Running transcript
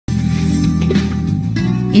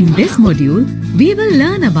In this module, we will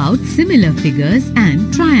learn about similar figures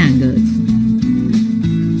and triangles.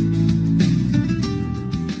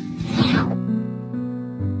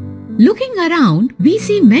 Looking around, we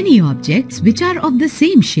see many objects which are of the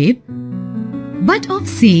same shape but of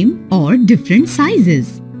same or different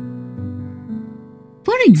sizes.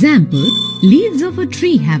 For example, leaves of a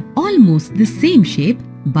tree have almost the same shape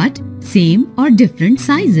but same or different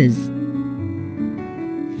sizes.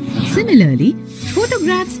 Similarly,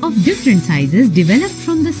 photographs of different sizes developed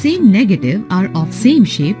from the same negative are of same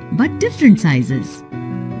shape but different sizes.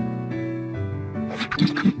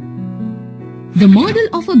 The model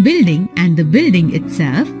of a building and the building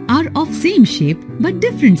itself are of same shape but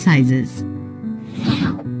different sizes.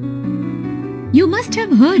 You must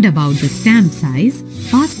have heard about the stamp size,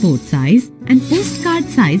 passport size and postcard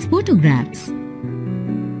size photographs.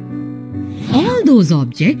 All those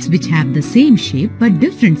objects which have the same shape but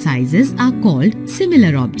different sizes are called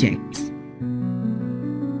similar objects.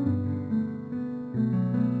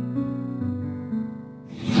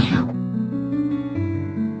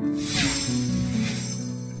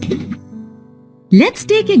 Let's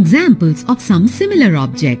take examples of some similar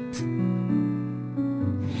objects.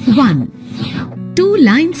 1. Two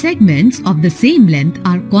line segments of the same length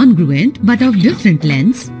are congruent but of different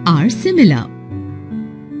lengths are similar.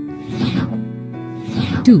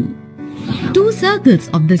 2. Two circles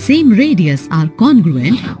of the same radius are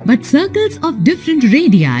congruent but circles of different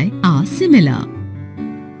radii are similar.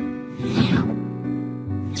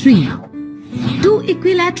 3. Two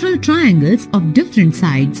equilateral triangles of different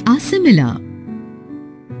sides are similar.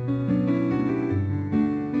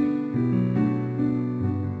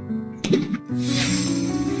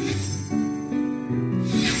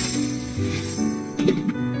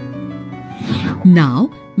 Now,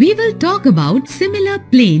 we will talk about similar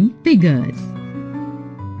plane figures.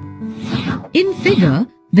 In figure,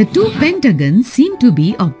 the two pentagons seem to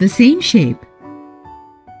be of the same shape.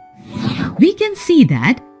 We can see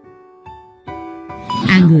that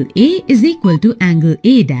angle A is equal to angle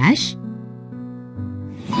A dash,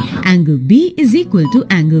 angle B is equal to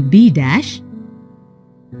angle B dash,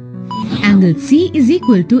 angle C is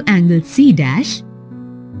equal to angle C dash,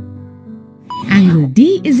 angle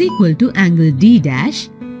D is equal to angle D dash,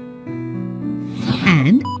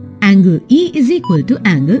 and angle E is equal to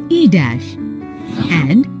angle E dash,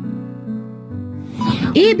 and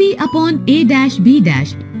AB upon A dash B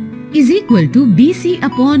dash is equal to BC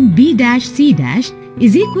upon B dash C dash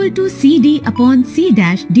is equal to CD upon C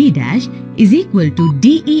dash D dash is equal to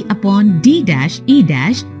DE upon D dash E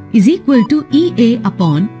dash is equal to EA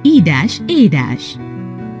upon E dash A dash.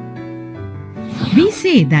 We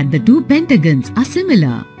say that the two pentagons are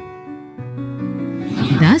similar.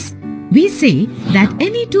 Thus, we say that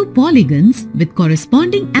any two polygons with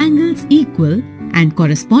corresponding angles equal and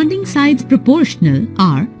corresponding sides proportional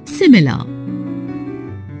are similar.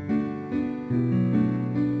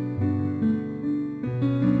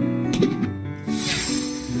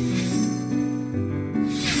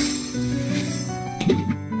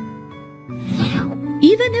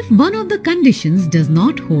 Even if one of the conditions does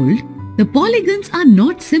not hold, the polygons are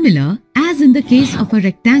not similar as in the case of a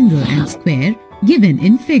rectangle and square given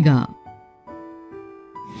in figure.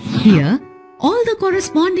 Here, all the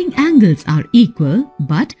corresponding angles are equal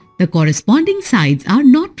but the corresponding sides are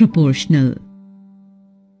not proportional.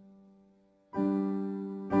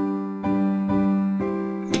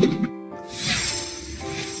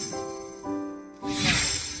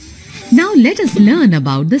 Now let us learn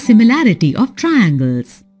about the similarity of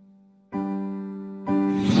triangles.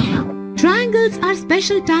 Triangles are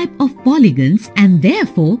special type of polygons and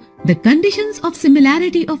therefore the conditions of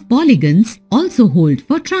similarity of polygons also hold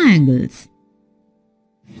for triangles.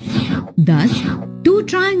 Thus, two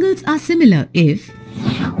triangles are similar if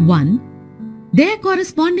 1. Their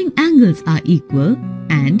corresponding angles are equal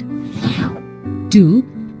and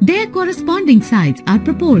 2. Their corresponding sides are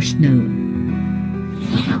proportional.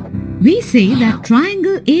 We say that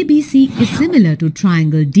triangle ABC is similar to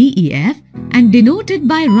triangle DEF and denoted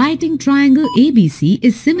by writing triangle ABC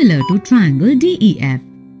is similar to triangle DEF.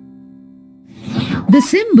 The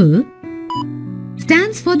symbol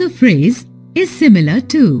stands for the phrase is similar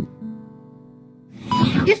to.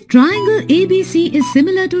 If triangle ABC is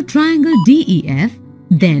similar to triangle DEF,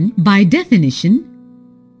 then by definition,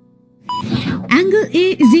 angle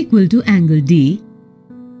A is equal to angle D,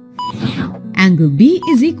 angle B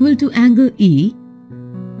is equal to angle E,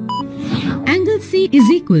 angle C is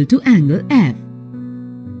equal to angle F,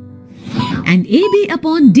 and AB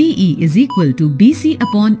upon DE is equal to BC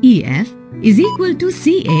upon EF is equal to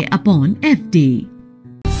CA upon FD.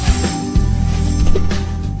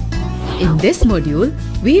 In this module,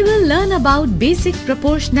 we will learn about basic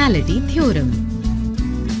proportionality theorem.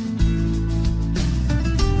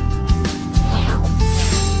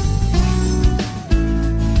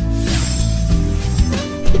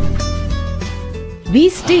 We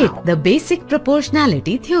state the basic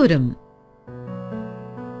proportionality theorem.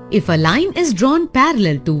 If a line is drawn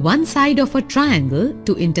parallel to one side of a triangle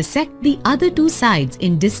to intersect the other two sides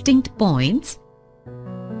in distinct points,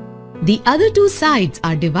 the other two sides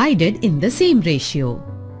are divided in the same ratio.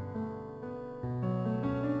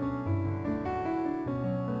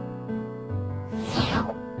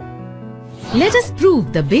 Let us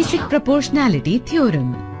prove the basic proportionality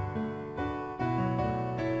theorem.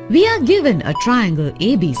 We are given a triangle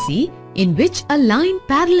ABC in which a line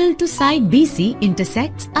parallel to side BC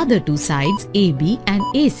intersects other two sides AB and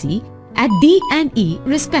AC at D and E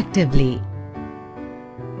respectively.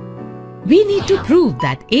 We need to prove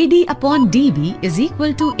that AD upon DB is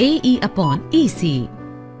equal to AE upon EC.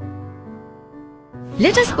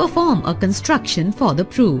 Let us perform a construction for the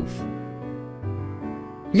proof.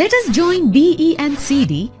 Let us join BE and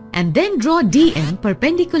CD and then draw DN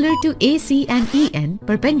perpendicular to AC and EN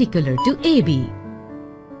perpendicular to AB.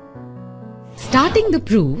 Starting the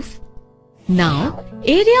proof, now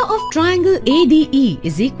area of triangle ADE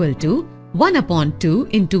is equal to 1 upon 2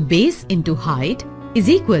 into base into height is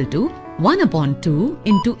equal to 1 upon 2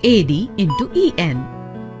 into AD into EN.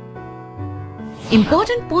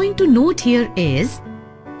 Important point to note here is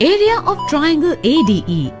area of triangle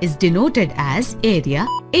ADE is denoted as area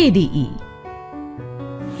ADE.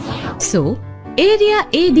 So, area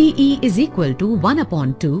ADE is equal to 1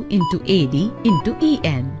 upon 2 into AD into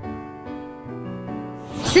EN.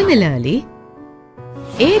 Similarly,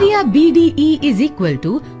 area BDE is equal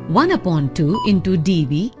to 1 upon 2 into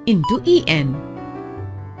DB into EN.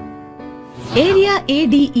 Area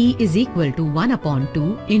ADE is equal to 1 upon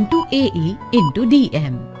 2 into AE into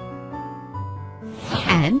DM.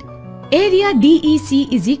 And area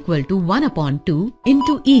DEC is equal to 1 upon 2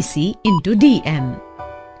 into EC into DM.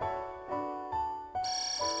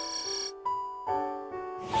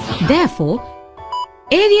 Therefore,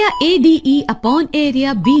 area ADE upon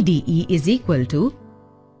area BDE is equal to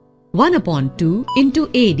 1 upon 2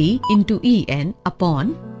 into AD into EN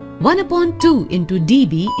upon 1 upon 2 into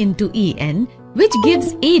DB into EN, which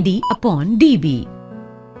gives AD upon DB.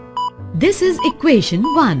 This is equation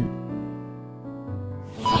 1.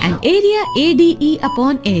 And area ADE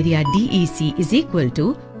upon area DEC is equal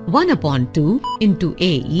to 1 upon 2 into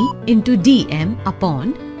AE into DM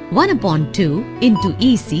upon 1 upon 2 into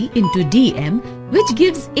EC into DM, which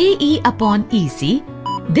gives AE upon EC.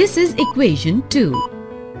 This is equation 2.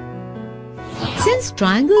 Since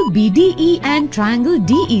triangle BDE and triangle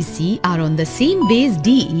DEC are on the same base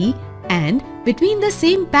DE and between the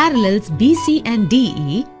same parallels BC and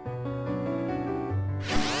DE,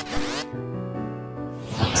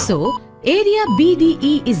 so area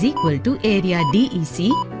BDE is equal to area DEC.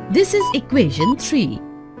 This is equation 3.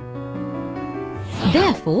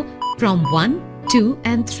 Therefore, from 1, 2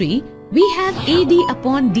 and 3, we have AD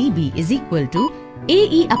upon DB is equal to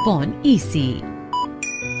AE upon EC.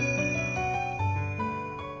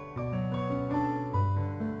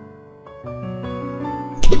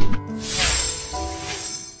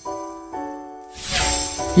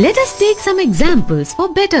 Let us take some examples for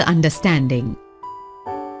better understanding.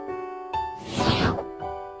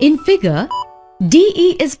 In figure,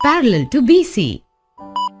 DE is parallel to BC.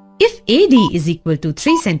 If AD is equal to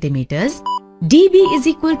 3 cm, DB is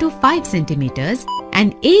equal to 5 cm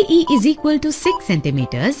and AE is equal to 6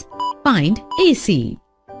 cm, find AC.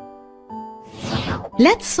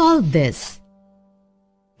 Let's solve this.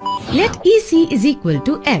 Let EC is equal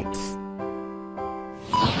to X.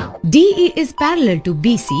 DE is parallel to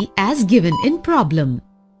BC as given in problem.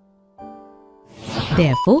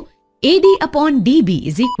 Therefore, AD upon DB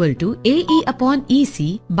is equal to AE upon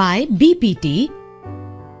EC by BPT,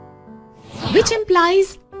 which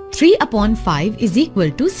implies 3 upon 5 is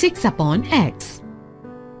equal to 6 upon X.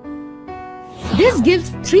 This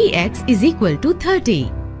gives 3X is equal to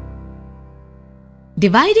 30.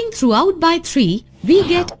 Dividing throughout by 3, we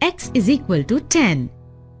get X is equal to 10.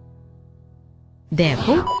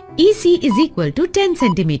 Therefore, EC is equal to 10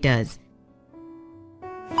 centimeters.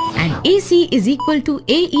 And AC is equal to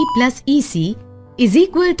AE plus EC is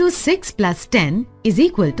equal to 6 plus 10 is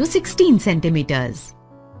equal to 16 centimeters.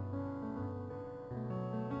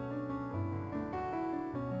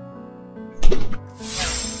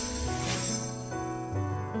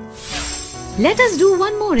 Let us do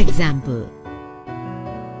one more example.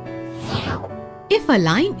 If a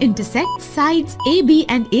line intersects sides AB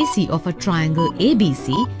and AC of a triangle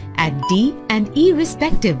ABC at D and E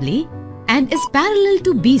respectively, and is parallel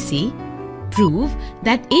to BC, prove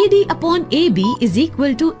that AD upon AB is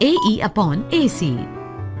equal to AE upon AC.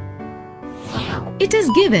 It is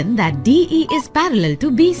given that DE is parallel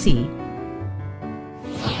to BC.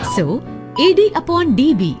 So, AD upon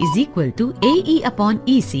DB is equal to AE upon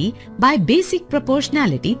EC by basic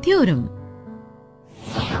proportionality theorem.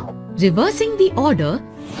 Reversing the order,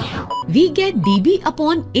 we get DB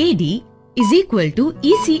upon AD is equal to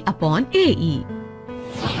EC upon AE.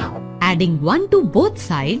 Adding 1 to both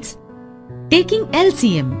sides, taking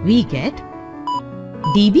LCM, we get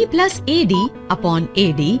DB plus AD upon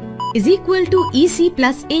AD is equal to EC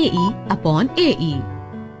plus AE upon AE.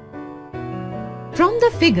 From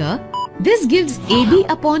the figure, this gives AD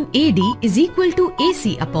upon AD is equal to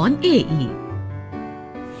AC upon AE.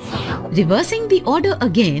 Reversing the order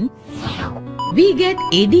again, we get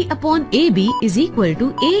AD upon AB is equal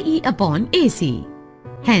to AE upon AC.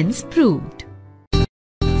 Hence proved.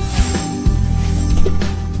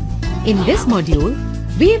 In this module,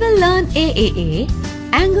 we will learn AAA,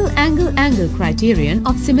 angle criterion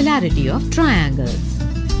of similarity of triangles.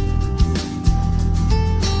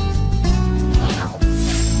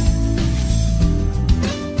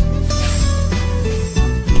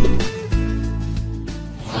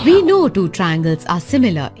 We know two triangles are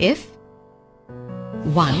similar if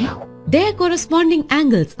 1. Their corresponding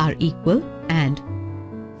angles are equal, and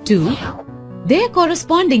 2. Their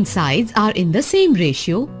corresponding sides are in the same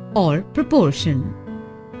ratio or proportion.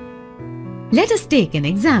 Let us take an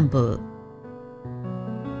example.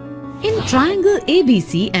 In triangle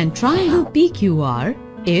ABC and triangle PQR,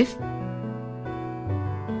 if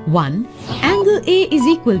 1. Angle A is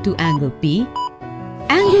equal to angle P,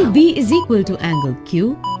 angle B is equal to angle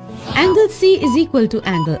Q, angle C is equal to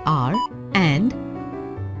angle R, and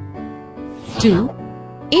 2.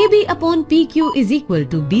 AB upon PQ is equal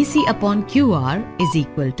to BC upon QR is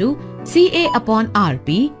equal to CA upon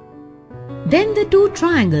RP, then the two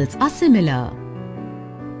triangles are similar.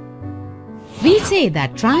 We say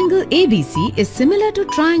that triangle ABC is similar to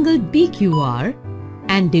triangle PQR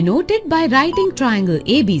and denoted by writing triangle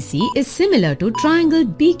ABC is similar to triangle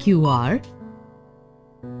PQR.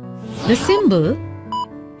 The symbol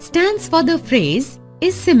stands for the phrase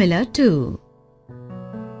is similar to.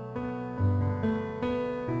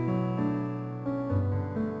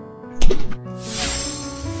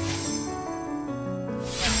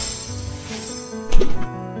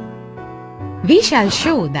 We shall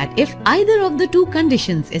show that if either of the two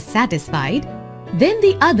conditions is satisfied, then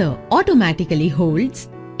the other automatically holds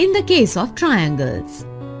in the case of triangles.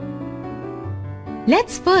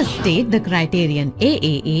 Let's first state the criterion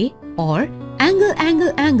AAA or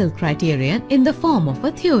angle criterion in the form of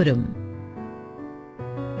a theorem.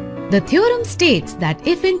 The theorem states that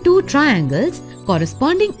if in two triangles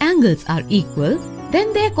corresponding angles are equal,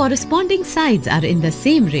 then their corresponding sides are in the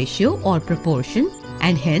same ratio or proportion,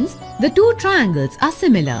 and hence the two triangles are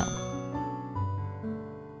similar.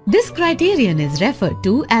 This criterion is referred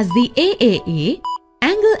to as the AAA,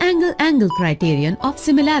 angle criterion of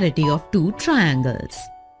similarity of two triangles.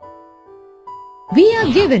 We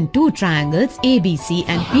are given two triangles ABC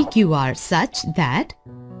and PQR such that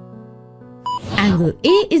angle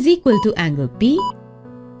A is equal to angle P,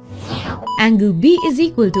 angle B is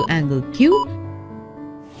equal to angle Q,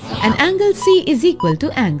 and angle C is equal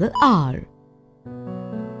to angle R.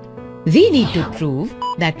 We need to prove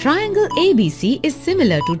that triangle ABC is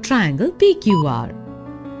similar to triangle PQR.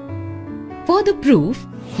 For the proof,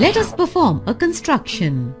 let us perform a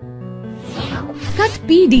construction. Cut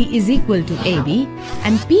PD is equal to AB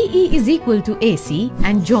and PE is equal to AC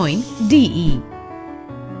and join DE.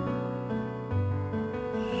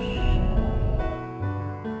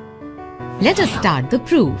 Let us start the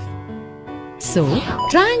proof. So,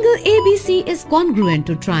 triangle ABC is congruent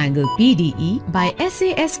to triangle PDE by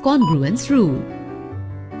SAS congruence rule.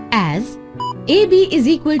 As AB is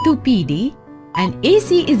equal to PD and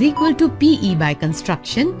AC is equal to PE by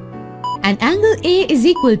construction, and angle A is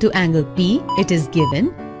equal to angle P, it is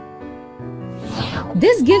given.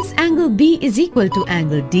 This gives angle B is equal to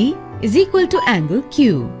angle D is equal to angle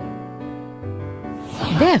Q.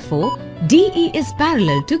 Therefore, DE is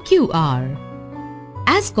parallel to QR.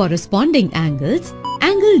 As corresponding angles,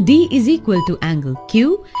 angle D is equal to angle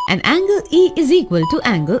Q and angle E is equal to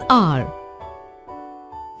angle R.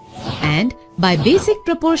 And by basic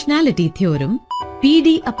proportionality theorem,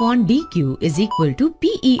 PD upon DQ is equal to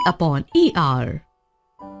PE upon ER.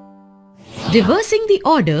 Reversing the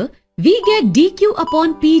order, we get DQ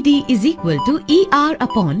upon PD is equal to ER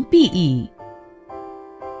upon PE.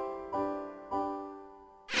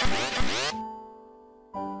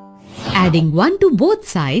 adding 1 to both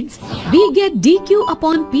sides, we get dq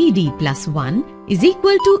upon pd plus 1 is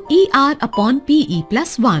equal to er upon pe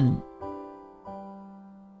plus 1.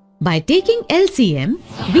 By taking LCM,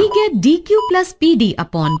 we get dq plus pd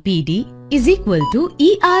upon pd is equal to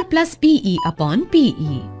er plus pe upon pe.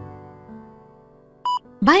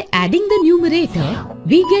 By adding the numerator,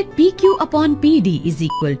 we get pq upon pd is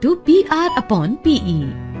equal to pr upon pe.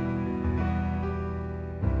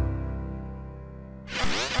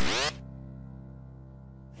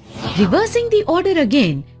 Reversing the order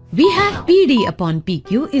again, we have pd upon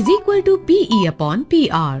pq is equal to pe upon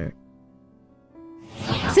pr.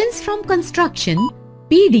 Since from construction,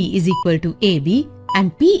 PD is equal to AB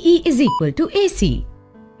and PE is equal to AC,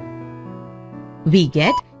 we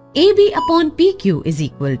get AB upon PQ is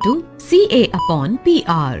equal to CA upon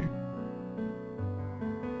PR.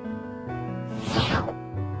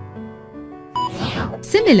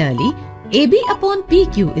 Similarly, AB upon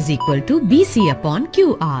PQ is equal to BC upon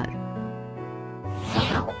QR.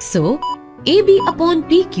 So, AB upon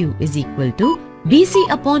PQ is equal to BC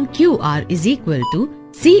upon QR is equal to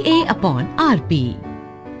CA upon RP.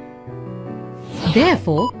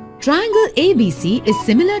 Therefore, triangle ABC is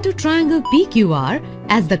similar to triangle PQR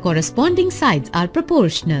as the corresponding sides are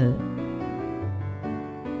proportional.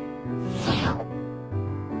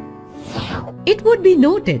 It would be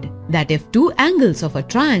noted that if two angles of a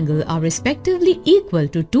triangle are respectively equal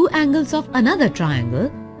to two angles of another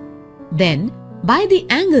triangle, then by the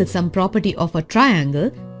angle sum property of a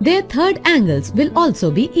triangle, their third angles will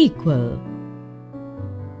also be equal.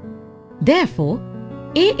 Therefore,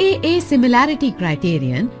 AAA similarity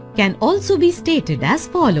criterion can also be stated as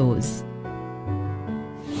follows.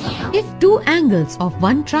 If two angles of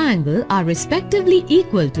one triangle are respectively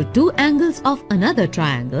equal to two angles of another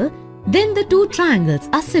triangle, then the two triangles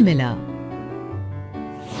are similar.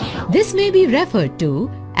 This may be referred to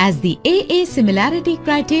as the AA similarity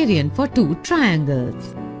criterion for two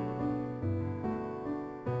triangles.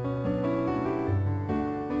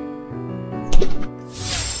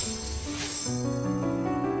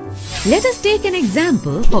 Let us take an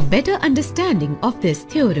example for better understanding of this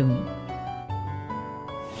theorem.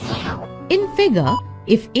 In figure,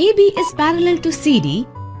 if AB is parallel to CD,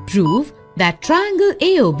 prove that triangle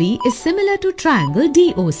AOB is similar to triangle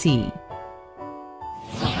DOC.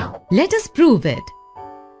 Let us prove it.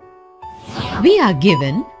 We are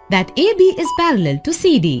given that AB is parallel to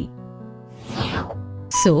CD.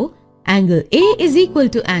 So, angle A is equal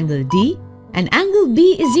to angle D and angle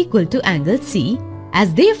B is equal to angle C,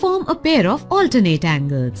 as they form a pair of alternate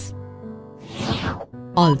angles.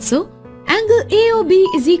 Also, angle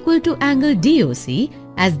AOB is equal to angle DOC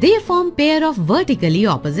as they form pair of vertically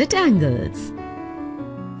opposite angles.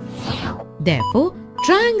 Therefore,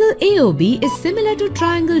 triangle AOB is similar to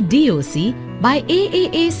triangle DOC by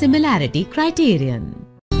AAA similarity criterion.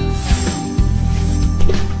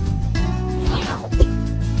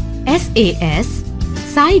 SAS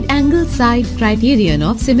Side angle side criterion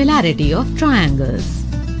of similarity of triangles.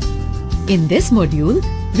 In this module,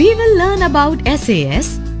 we will learn about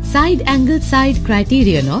SAS side angle side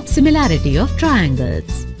criterion of similarity of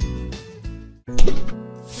triangles.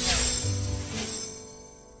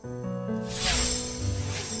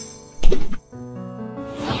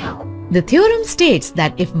 The theorem states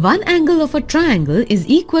that if one angle of a triangle is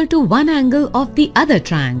equal to one angle of the other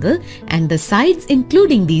triangle and the sides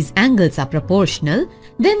including these angles are proportional,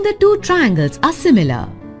 then the two triangles are similar.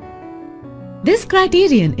 This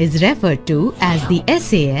criterion is referred to as the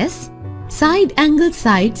SAS, side angle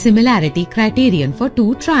side similarity criterion for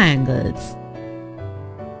two triangles.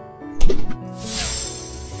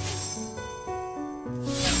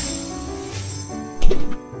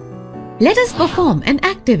 Let us perform an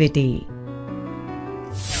activity.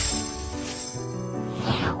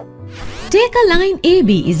 Take a line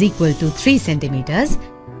AB is equal to 3 centimeters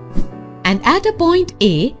and at a point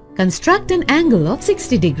A, construct an angle of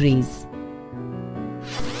 60 degrees.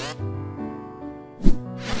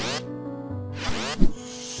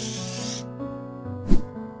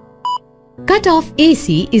 Cut off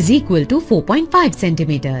AC is equal to 4.5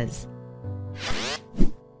 centimeters.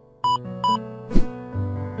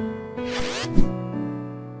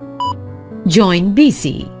 Join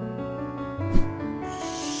BC.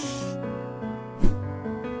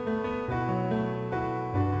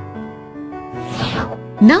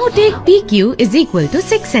 Now take PQ is equal to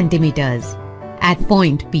 6 centimeters. At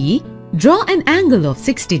point P, draw an angle of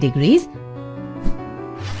 60 degrees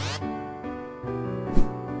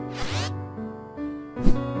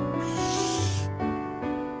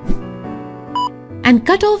and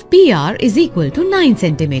cut off PR is equal to 9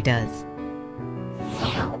 centimeters.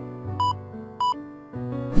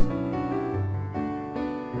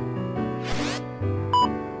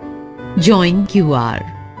 Join QR.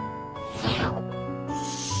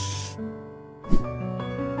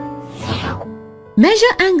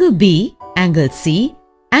 Measure angle B, angle C,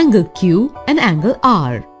 angle Q and angle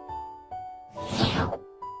R.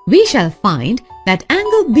 We shall find that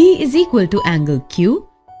angle B is equal to angle Q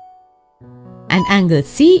and angle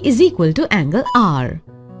C is equal to angle R.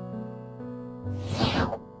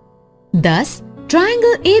 Thus,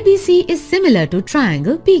 triangle ABC is similar to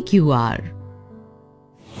triangle PQR.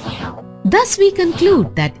 Thus, we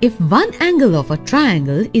conclude that if one angle of a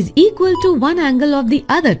triangle is equal to one angle of the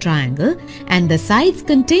other triangle and the sides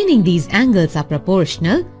containing these angles are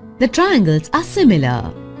proportional, the triangles are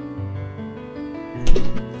similar.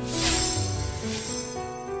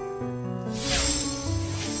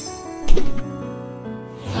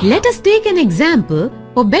 Let us take an example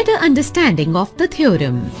for better understanding of the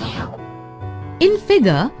theorem. In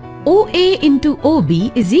figure, OA into OB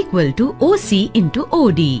is equal to OC into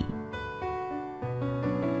OD.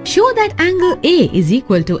 Show that angle A is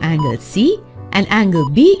equal to angle C and angle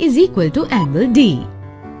B is equal to angle D.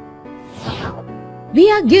 We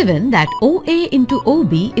are given that OA into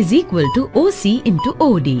OB is equal to OC into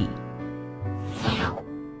OD.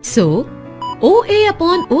 So, OA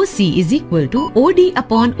upon OC is equal to OD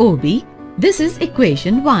upon OB. This is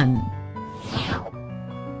equation 1.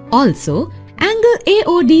 Also, angle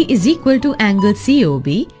AOD is equal to angle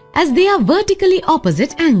COB as they are vertically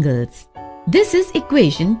opposite angles. This is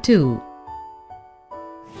equation 2.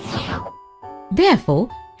 Therefore,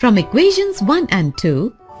 from equations 1 and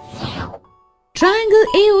 2, triangle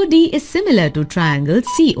AOD is similar to triangle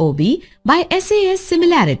COB by SAS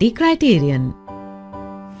similarity criterion.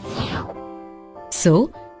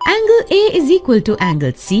 So, angle A is equal to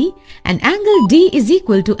angle C and angle D is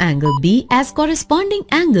equal to angle B as corresponding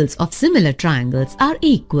angles of similar triangles are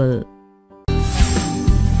equal.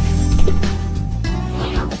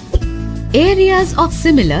 Areas of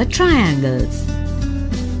similar triangles.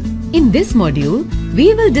 In this module,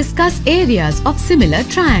 we will discuss areas of similar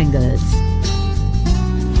triangles.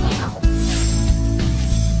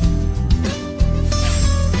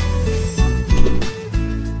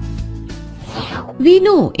 We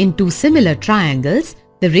know in two similar triangles,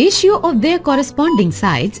 the ratio of their corresponding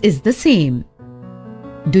sides is the same.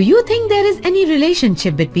 Do you think there is any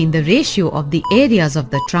relationship between the ratio of the areas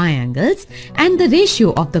of the triangles and the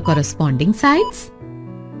ratio of the corresponding sides?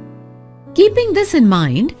 Keeping this in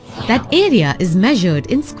mind, that area is measured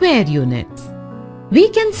in square units. We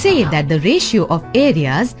can say that the ratio of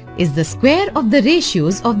areas is the square of the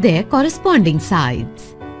ratios of their corresponding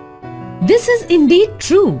sides. This is indeed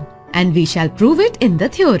true, and we shall prove it in the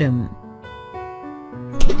theorem.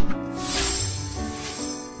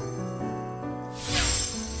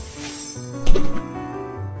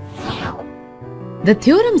 The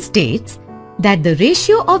theorem states that the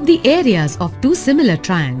ratio of the areas of two similar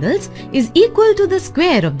triangles is equal to the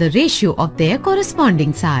square of the ratio of their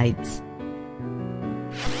corresponding sides.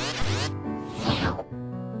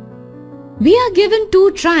 We are given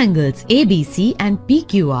two triangles ABC and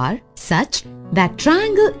PQR such that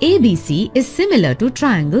triangle ABC is similar to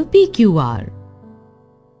triangle PQR.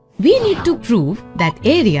 We need to prove that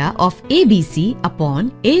area of ABC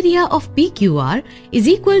upon area of PQR is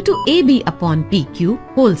equal to AB upon PQ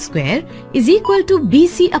whole square is equal to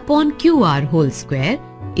BC upon QR whole square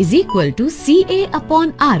is equal to CA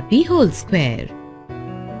upon RP whole square.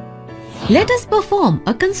 Let us perform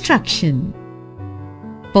a construction.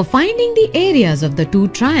 For finding the areas of the two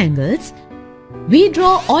triangles, we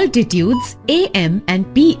draw altitudes AM and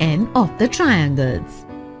PN of the triangles.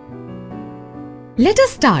 Let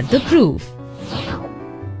us start the proof.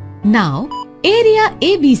 Now, area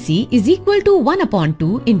ABC is equal to 1 upon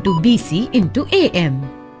 2 into BC into AM.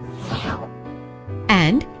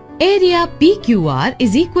 And area PQR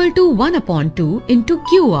is equal to 1 upon 2 into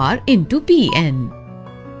QR into PN.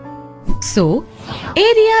 So,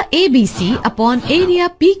 area ABC upon area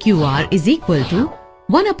PQR is equal to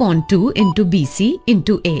 1 upon 2 into BC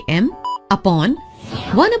into AM upon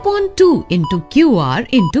 1 upon 2 into QR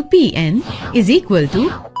into PN is equal to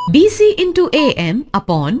BC into AM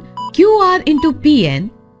upon QR into PN.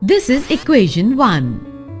 This is equation 1.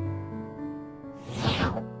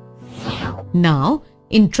 Now,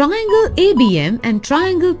 in triangle ABM and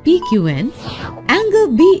triangle PQN, angle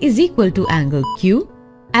B is equal to angle Q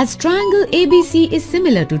as triangle ABC is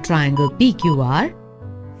similar to triangle PQR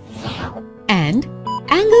and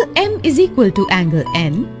angle M is equal to angle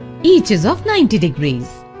N, each is of 90 degrees.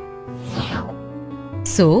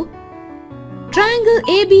 So, triangle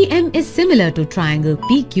ABM is similar to triangle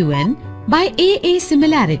PQN by AA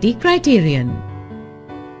similarity criterion.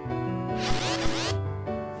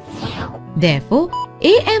 Therefore,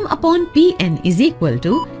 AM upon PN is equal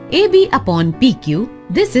to AB upon PQ.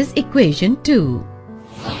 This is equation 2.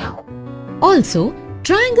 Also,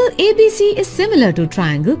 triangle ABC is similar to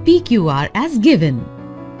triangle PQR as given.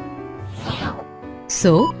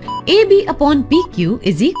 So, AB upon PQ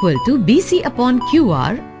is equal to BC upon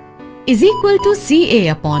QR is equal to CA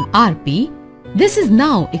upon RP. This is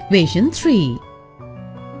now equation 3.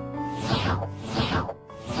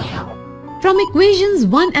 From equations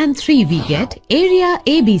 1 and 3 we get area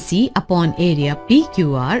ABC upon area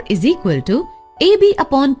PQR is equal to AB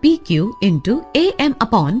upon PQ into AM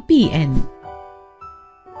upon PN.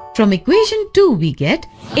 From equation 2 we get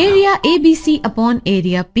area ABC upon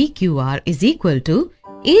area PQR is equal to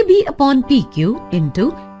AB upon PQ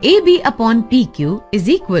into AB upon PQ is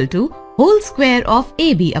equal to whole square of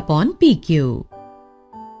AB upon PQ.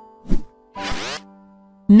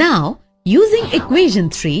 Now, using equation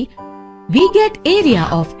 3, we get area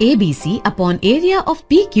of ABC upon area of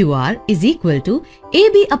PQR is equal to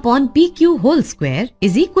AB upon PQ whole square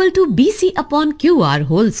is equal to BC upon QR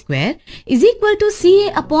whole square is equal to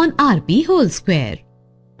CA upon RP whole square.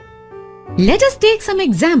 Let us take some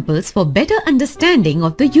examples for better understanding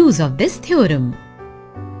of the use of this theorem.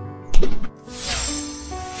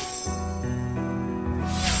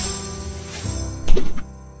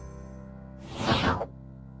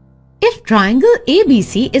 If triangle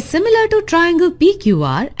ABC is similar to triangle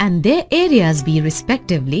PQR and their areas be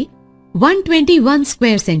respectively 121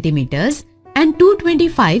 square centimeters and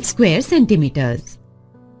 225 square centimeters.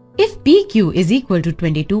 If PQ is equal to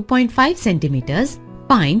 22.5 centimeters,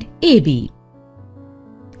 find AB.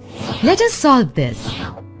 Let us solve this.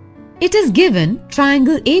 It is given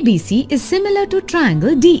triangle ABC is similar to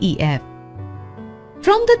triangle DEF.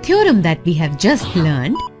 From the theorem that we have just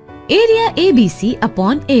learned, area ABC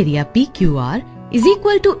upon area PQR is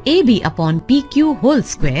equal to AB upon PQ whole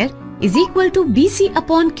square is equal to BC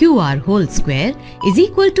upon QR whole square is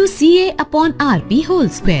equal to CA upon RP whole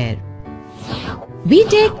square. We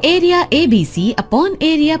take area ABC upon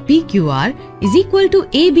area PQR is equal to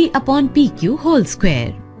AB upon PQ whole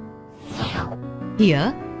square.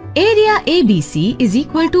 Here, area ABC is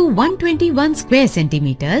equal to 121 square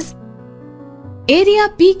centimeters. Area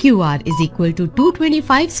PQR is equal to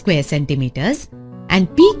 225 square centimeters and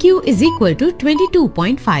PQ is equal to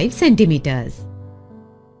 22.5 centimeters.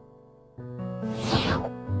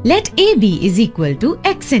 Let AB is equal to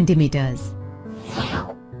x centimeters.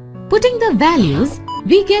 Putting the values,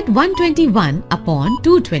 we get 121 upon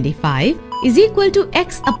 225 is equal to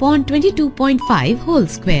x upon 22.5 whole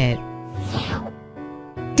square.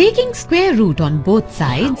 Taking square root on both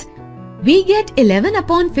sides, we get 11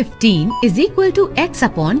 upon 15 is equal to x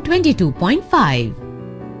upon 22.5.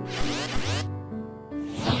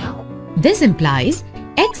 This implies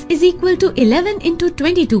x is equal to 11 into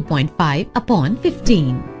 22.5 upon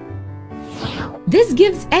 15. This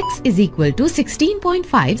gives x is equal to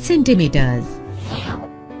 16.5 centimeters.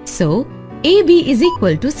 So, AB is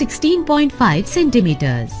equal to 16.5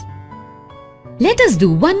 centimeters. Let us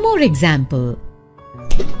do one more example.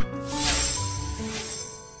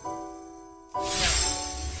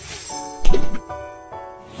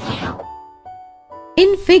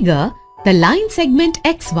 In figure, the line segment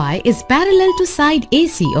XY is parallel to side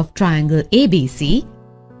AC of triangle ABC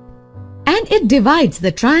and it divides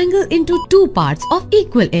the triangle into two parts of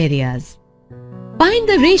equal areas. Find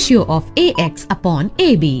the ratio of AX upon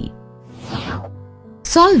AB.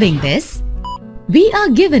 Solving this, we are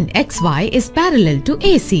given XY is parallel to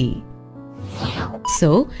AC.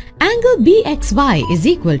 So, angle BXY is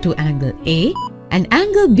equal to angle A and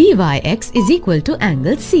angle BYX is equal to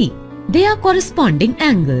angle C. They are corresponding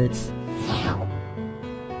angles.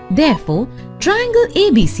 Therefore, triangle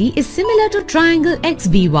ABC is similar to triangle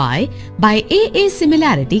XBY by AA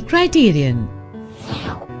similarity criterion.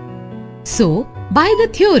 So, by the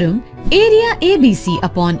theorem, area ABC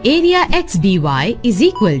upon area XBY is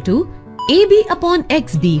equal to AB upon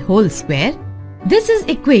XB whole square. This is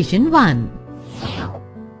equation 1.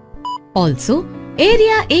 Also,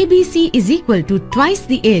 area ABC is equal to twice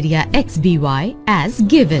the area XBY as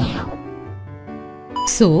given.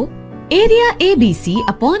 So, area ABC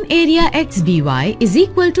upon area XBY is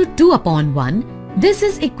equal to 2 upon 1. This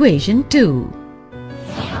is equation 2.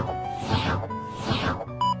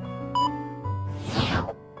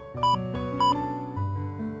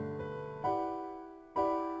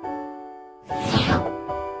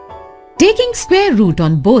 Taking square root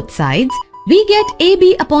on both sides, we get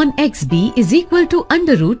AB upon XB is equal to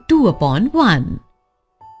under root 2 upon 1.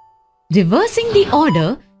 Reversing the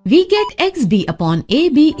order, we get XB upon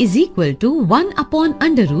AB is equal to 1 upon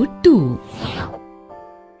under root 2.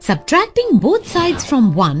 Subtracting both sides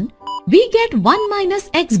from 1, we get 1 minus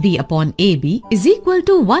xb upon ab is equal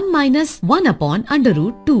to 1 minus 1 upon under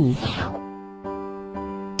root 2.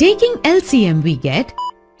 Taking LCM, we get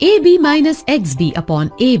ab minus xb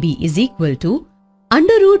upon ab is equal to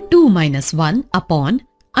under root 2 minus 1 upon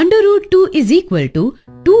under root 2 is equal to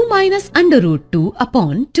 2 minus under root 2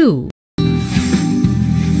 upon 2.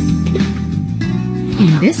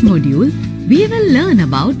 In this module, we will learn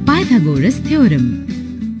about Pythagoras theorem.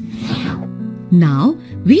 Now,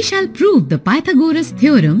 we shall prove the Pythagoras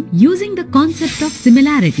theorem using the concept of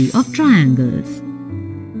similarity of triangles.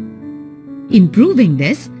 In proving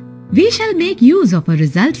this, we shall make use of a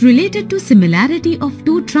result related to similarity of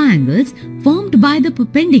two triangles formed by the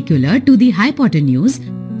perpendicular to the hypotenuse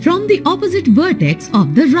from the opposite vertex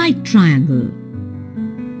of the right triangle.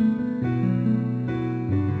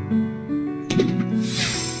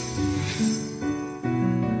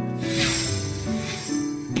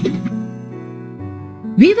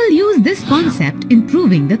 We will use this concept in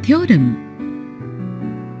proving the theorem.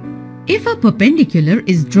 If a perpendicular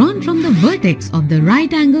is drawn from the vertex of the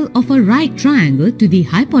right angle of a right triangle to the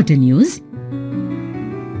hypotenuse,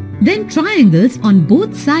 then triangles on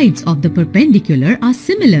both sides of the perpendicular are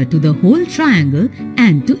similar to the whole triangle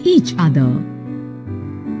and to each other.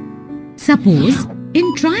 Suppose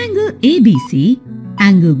in triangle ABC,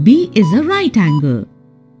 angle B is a right angle.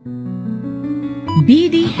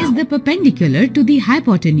 BD is the perpendicular to the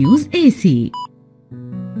hypotenuse AC.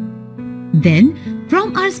 Then,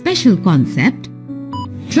 from our special concept,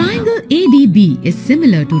 triangle ADB is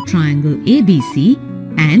similar to triangle ABC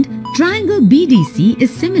and triangle BDC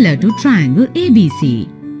is similar to triangle ABC.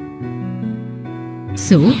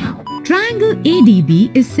 So, triangle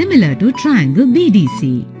ADB is similar to triangle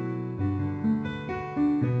BDC.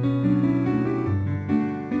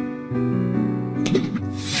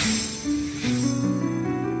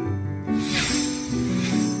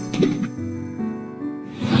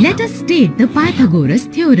 Let us state the Pythagoras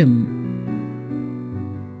theorem.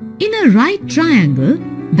 In a right triangle,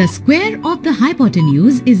 the square of the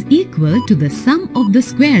hypotenuse is equal to the sum of the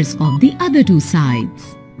squares of the other two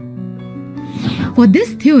sides. For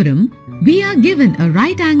this theorem, we are given a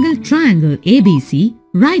right-angled triangle ABC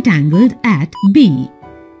right-angled at B.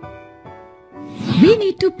 We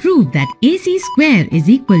need to prove that AC square is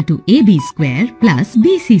equal to AB square plus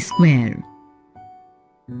BC square.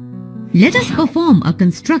 Let us perform a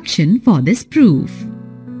construction for this proof.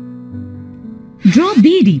 Draw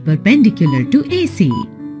BD perpendicular to AC.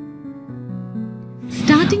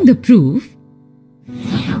 Starting the proof,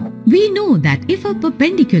 we know that if a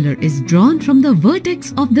perpendicular is drawn from the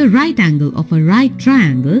vertex of the right angle of a right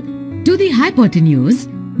triangle to the hypotenuse,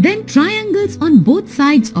 then triangles on both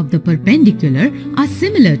sides of the perpendicular are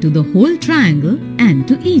similar to the whole triangle and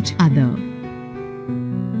to each other.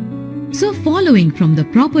 So, following from the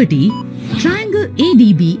property, triangle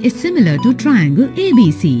ADB is similar to triangle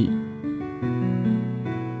ABC.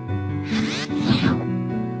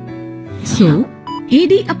 So,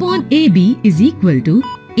 AD upon AB is equal to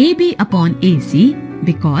AB upon AC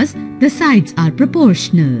because the sides are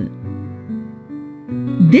proportional.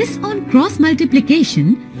 This on cross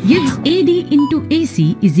multiplication gives AD into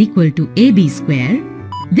AC is equal to AB square.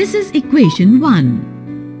 This is equation 1.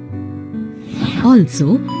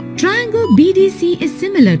 Also, triangle BDC is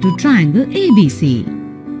similar to triangle ABC.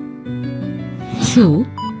 So,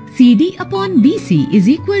 CD upon BC is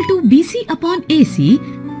equal to BC upon AC,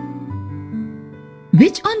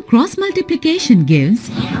 which on cross multiplication gives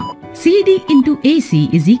CD into AC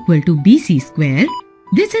is equal to BC square.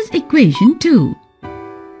 This is equation 2.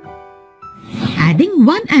 Adding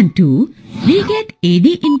 1 and 2, we get AD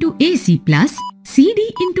into AC plus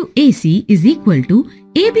CD into AC is equal to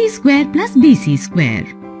AB square plus BC square.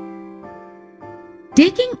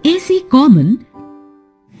 Taking AC common,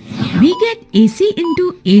 we get AC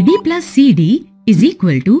into AD plus CD is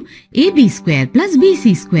equal to AB square plus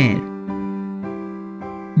BC square.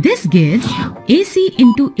 This gives AC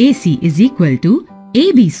into AC is equal to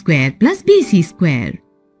AB square plus BC square.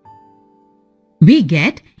 We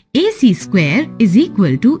get AC square is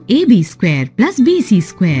equal to AB square plus BC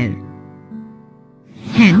square.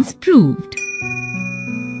 Hence proved.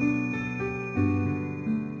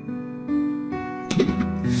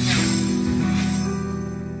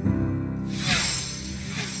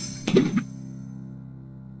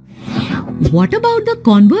 What about the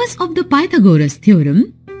converse of the Pythagoras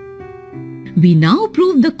theorem? We now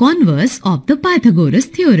prove the converse of the Pythagoras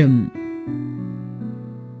theorem.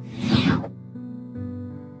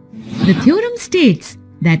 The theorem states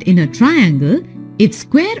that in a triangle, if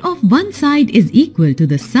square of one side is equal to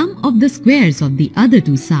the sum of the squares of the other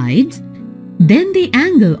two sides, then the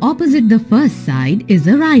angle opposite the first side is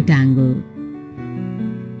a right angle.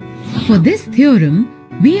 For this theorem,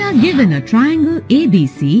 we are given a triangle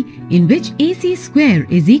ABC in which AC square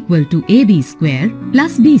is equal to AB square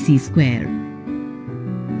plus BC square.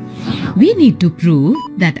 We need to prove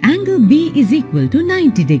that angle B is equal to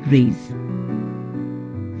 90 degrees.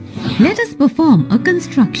 Let us perform a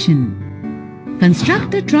construction.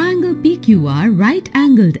 Construct the triangle PQR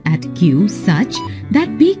right-angled at Q such that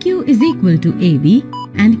PQ is equal to AB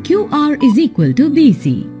and QR is equal to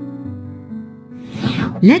BC.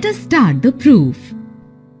 Let us start the proof.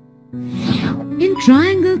 In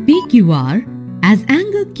triangle PQR, as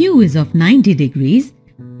angle Q is of 90 degrees,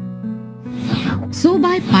 so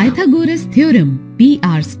by Pythagoras theorem,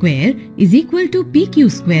 PR square is equal to PQ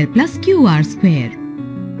square plus QR square.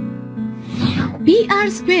 PR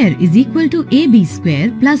square is equal to AB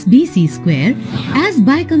square plus BC square, as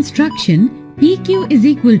by construction PQ is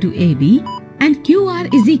equal to AB and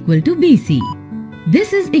QR is equal to BC.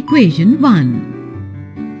 This is equation 1.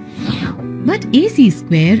 But AC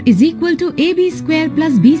square is equal to AB square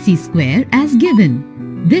plus BC square as given.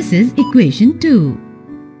 This is equation 2.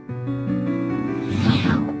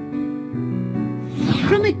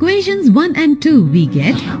 From equations 1 and 2 we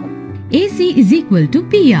get AC is equal to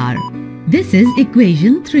PR. This is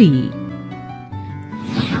equation 3.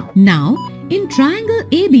 Now, in triangle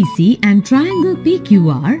ABC and triangle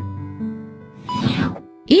PQR,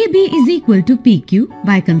 AB is equal to PQ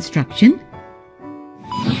by construction,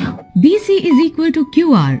 BC is equal to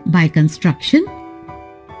QR by construction,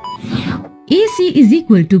 AC is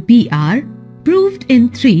equal to PR, proved in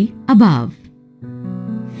 3 above.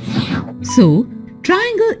 So,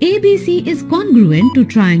 triangle ABC is congruent to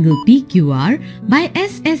triangle PQR by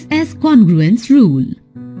SSS congruence rule.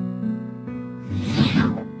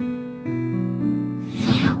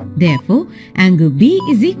 Therefore, angle B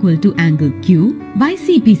is equal to angle Q by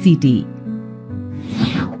CPCT.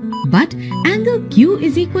 But angle Q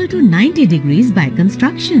is equal to 90 degrees by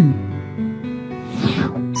construction.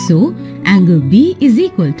 So, angle B is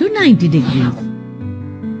equal to 90 degrees.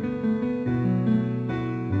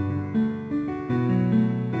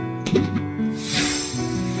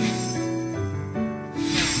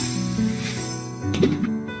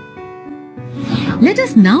 Let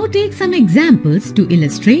us now take some examples to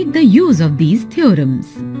illustrate the use of these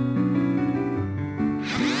theorems.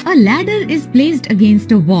 A ladder is placed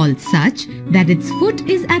against a wall such that its foot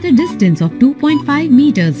is at a distance of 2.5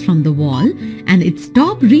 meters from the wall and its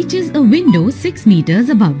top reaches a window 6 meters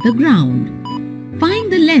above the ground.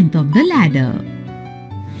 Find the length of the ladder.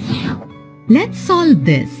 Let's solve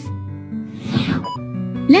this.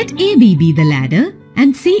 Let AB be the ladder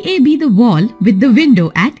and CA be the wall with the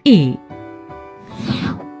window at A.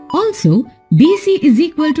 Also, BC is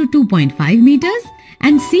equal to 2.5 meters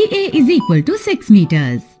and CA is equal to 6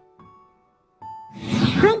 meters.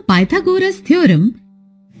 From Pythagoras theorem,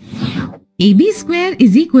 AB square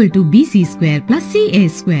is equal to BC square plus CA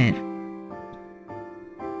square.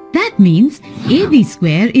 That means AB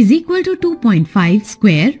square is equal to 2.5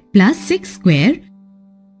 square plus 6 square,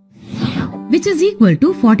 which is equal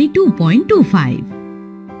to 42.25.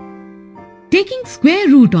 Taking square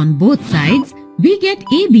root on both sides, we get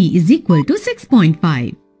AB is equal to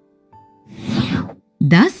 6.5.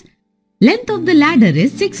 Thus, length of the ladder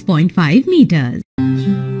is 6.5 meters.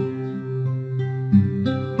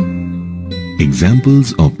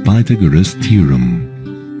 Examples of Pythagoras theorem.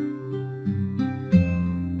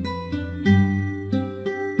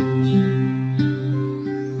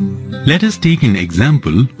 Let us take an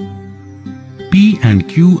example. P and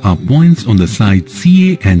Q are points on the sides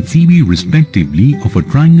CA and CB respectively of a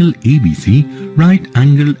triangle ABC right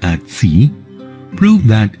angled at C. Prove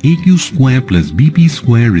that AQ square plus BP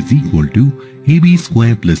square is equal to AB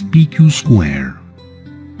square plus PQ square.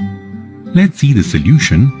 Let's see the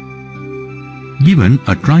solution. Given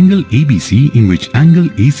a triangle ABC in which angle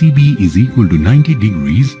ACB is equal to 90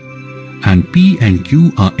 degrees and P and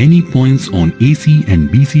Q are any points on AC and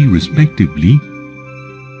BC respectively,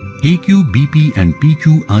 AQ, BP and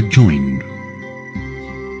PQ are joined.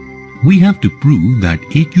 We have to prove that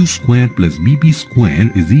AQ square plus BP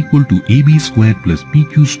square is equal to AB square plus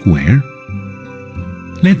PQ square.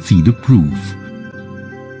 Let's see the proof.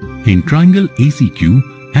 In triangle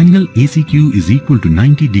ACQ, angle ACQ is equal to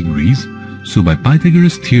 90 degrees. So by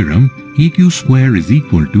Pythagoras theorem, AQ square is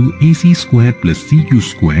equal to AC square plus CQ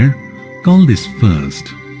square. Call this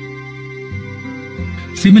first.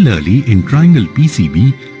 Similarly, in triangle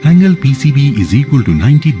PCB, angle PCB is equal to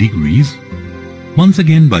 90 degrees. Once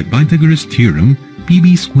again by Pythagoras theorem,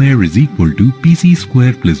 PB square is equal to PC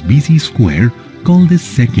square plus BC square. Call this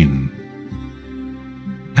second.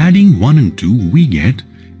 Adding 1 and 2, we get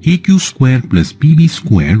AQ square plus PB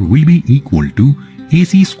square will be equal to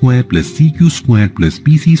AC square plus CQ square plus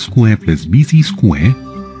PC square plus BC square.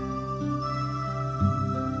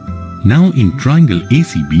 Now in triangle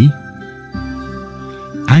ACB,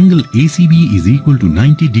 angle ACB is equal to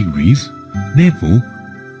 90 degrees. Therefore,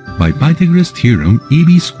 by Pythagoras theorem,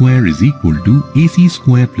 AB square is equal to AC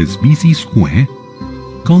square plus BC square.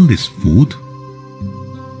 Call this fourth.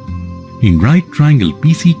 In right triangle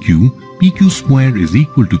PCQ, PQ square is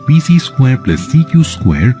equal to PC square plus CQ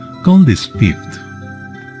square. Call this fifth.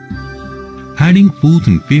 Adding fourth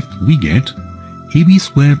and fifth, we get AB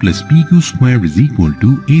square plus PQ square is equal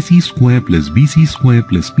to AC square plus BC square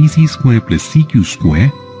plus PC square plus CQ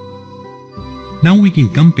square. Now we can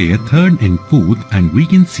compare third and fourth, and we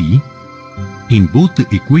can see in both the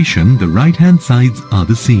equation the right hand sides are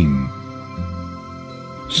the same.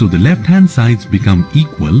 So the left hand sides become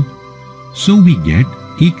equal. So we get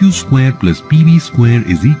AQ square plus PB square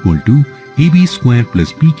is equal to AB square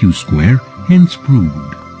plus PQ square, hence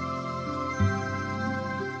proved.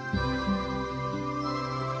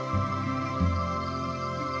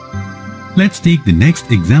 Let's take the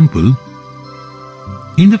next example.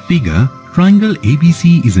 In the figure, triangle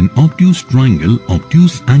ABC is an obtuse triangle,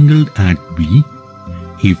 obtuse angled at B.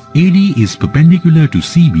 If AD is perpendicular to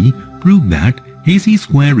CB, prove that AC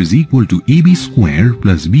square is equal to AB square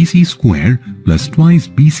plus BC square plus twice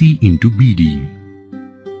BC into BD.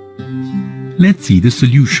 Let's see the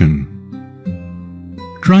solution.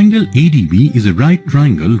 Triangle ADB is a right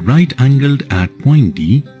triangle right angled at point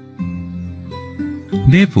D.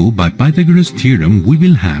 Therefore, by Pythagoras theorem, we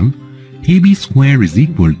will have AB square is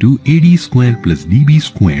equal to AD square plus DB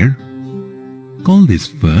square. Call this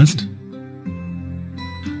first.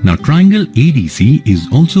 Now triangle ADC is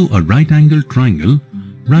also a right angled triangle,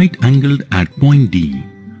 right angled at point D.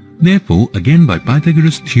 Therefore, again by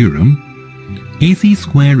Pythagoras theorem, AC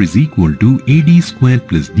square is equal to AD square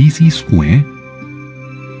plus DC square.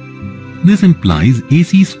 This implies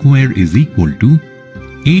AC square is equal to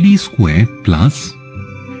AD square plus,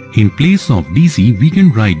 in place of DC we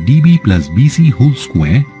can write DB plus BC whole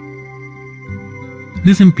square.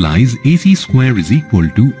 This implies AC square is equal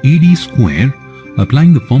to AD square,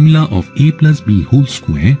 applying the formula of A plus B whole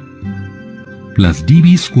square, plus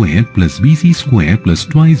DB square plus BC square plus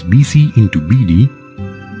twice BC into BD.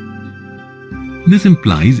 This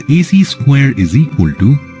implies AC square is equal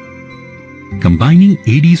to combining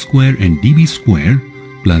AD square and DB square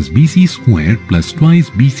plus BC square plus twice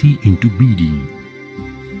BC into BD.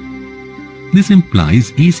 This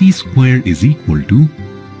implies AC square is equal to,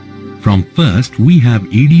 from first we have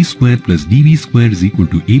AD square plus DB square is equal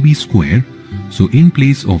to AB square. So in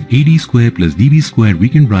place of AD square plus DB square we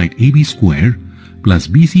can write AB square plus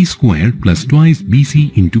BC square plus twice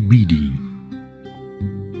BC into BD.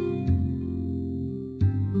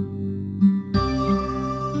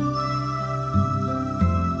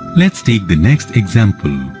 Let's take the next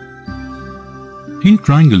example. In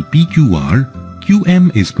triangle PQR,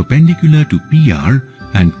 QM is perpendicular to PR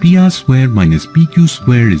and PR square minus PQ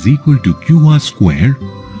square is equal to QR square.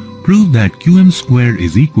 Prove that QM square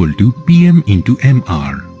is equal to PM into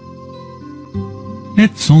MR.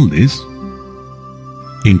 Let's solve this.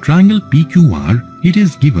 In triangle PQR, it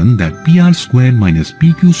is given that PR square minus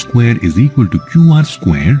PQ square is equal to QR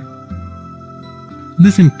square.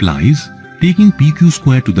 This implies, taking PQ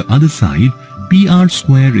square to the other side, PR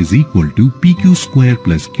square is equal to PQ square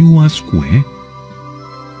plus QR square.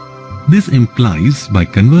 This implies, by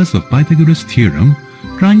converse of Pythagoras theorem,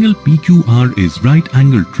 triangle PQR is right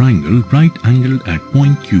angled triangle right angled at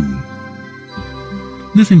point Q.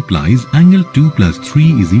 This implies angle 2 plus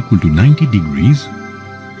 3 is equal to 90 degrees.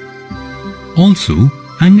 Also,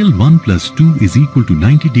 angle 1 plus 2 is equal to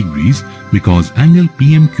 90 degrees because angle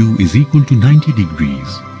PMQ is equal to 90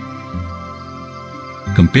 degrees.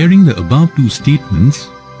 Comparing the above two statements,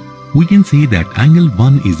 we can say that angle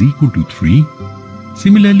 1 is equal to 3.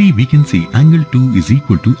 Similarly, we can say angle 2 is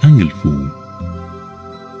equal to angle 4.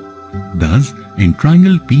 Thus, in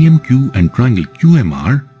triangle PMQ and triangle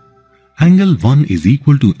QMR, angle 1 is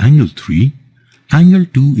equal to angle 3, angle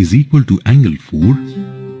 2 is equal to angle 4.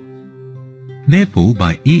 Therefore,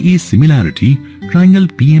 by AA similarity, triangle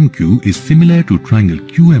PMQ is similar to triangle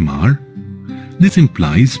QMR. This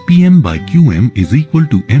implies PM by QM is equal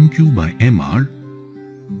to MQ by MR.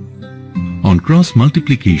 On cross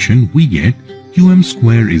multiplication, we get QM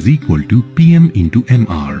square is equal to PM into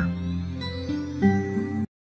MR.